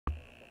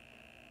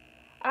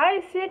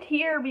I sit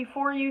here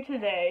before you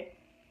today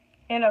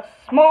in a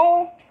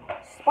small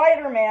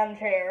Spider-Man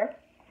chair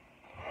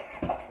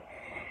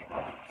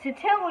to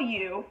tell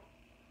you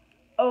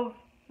of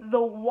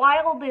the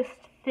wildest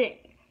thing.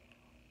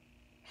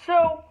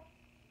 So,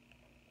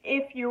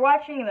 if you're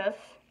watching this,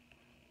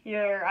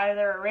 you're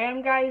either a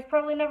random guy who's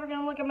probably never going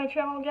to look at my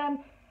channel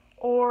again,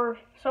 or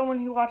someone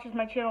who watches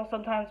my channel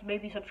sometimes,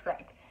 maybe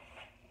subscribed.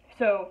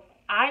 So,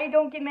 I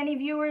don't get many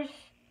viewers.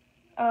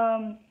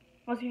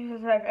 Most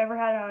views I've ever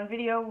had on a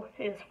video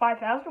is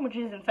 5,000, which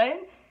is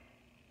insane.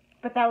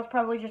 But that was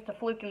probably just a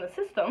fluke in the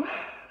system,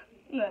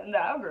 the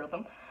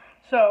algorithm.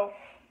 So,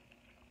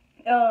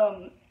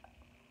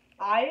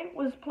 I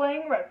was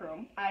playing Rec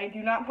Room. I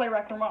do not play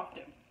Rec Room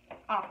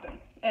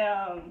often.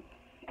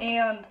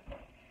 And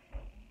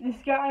this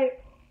guy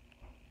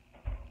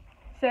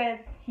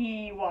said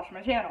he watched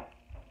my channel.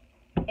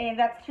 And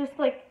that's just,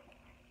 like,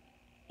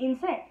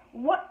 insane.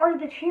 What are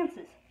the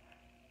chances?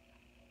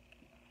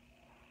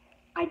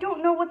 I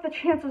don't know what the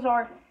chances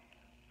are,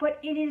 but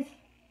it is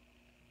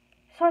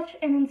such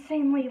an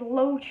insanely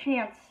low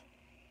chance.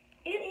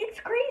 It's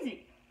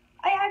crazy.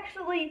 I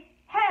actually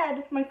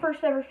had my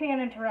first ever fan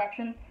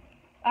interaction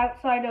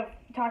outside of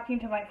talking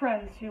to my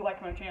friends who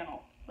like my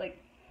channel.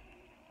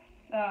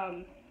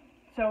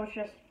 So it's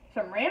just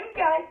some random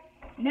guy,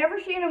 never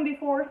seen him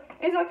before.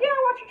 He's like, yeah,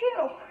 I watch your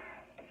channel.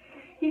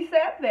 He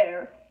sat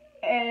there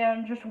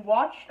and just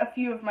watched a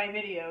few of my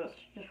videos,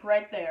 just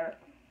right there.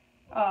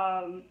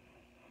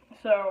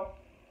 So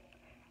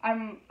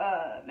I'm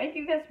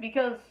making this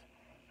because,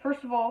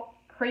 first of all,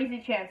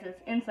 crazy chances,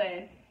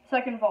 insane.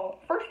 Second of all,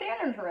 first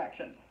fan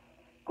interaction,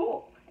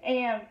 cool.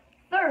 And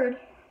third,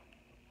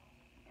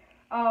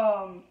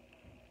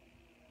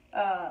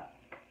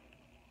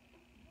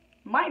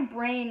 my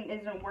brain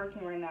isn't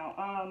working right now.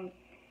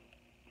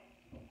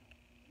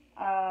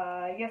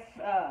 I guess,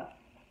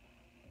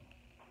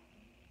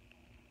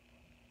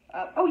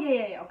 oh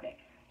yeah, okay.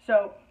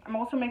 So, I'm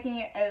also making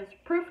it as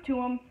proof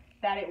to him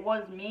that it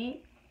was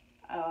me,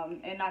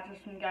 and not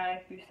just some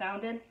guy who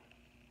sounded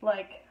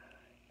like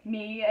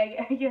me,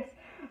 I guess.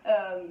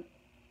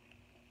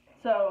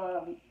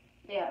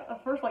 Yeah,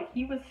 at first, like,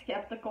 he was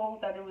skeptical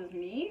that it was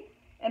me,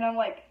 and I'm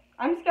like,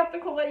 I'm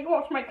skeptical that you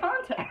watch my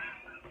content.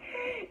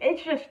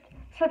 It's just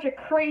such a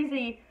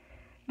crazy,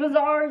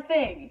 bizarre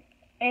thing,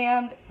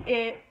 and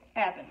it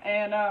happened.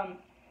 And,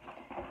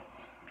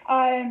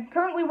 I'm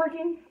currently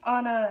working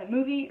on a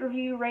movie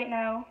review right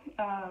now,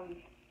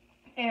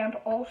 and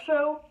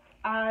also,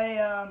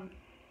 I'm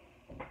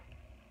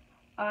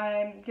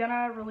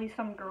gonna release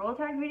some Girl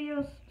Attack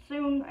videos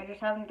soon. I just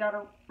haven't got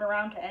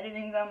around to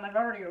editing them. I've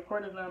already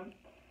recorded them.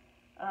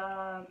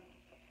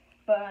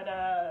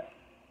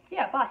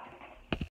 Yeah, bye.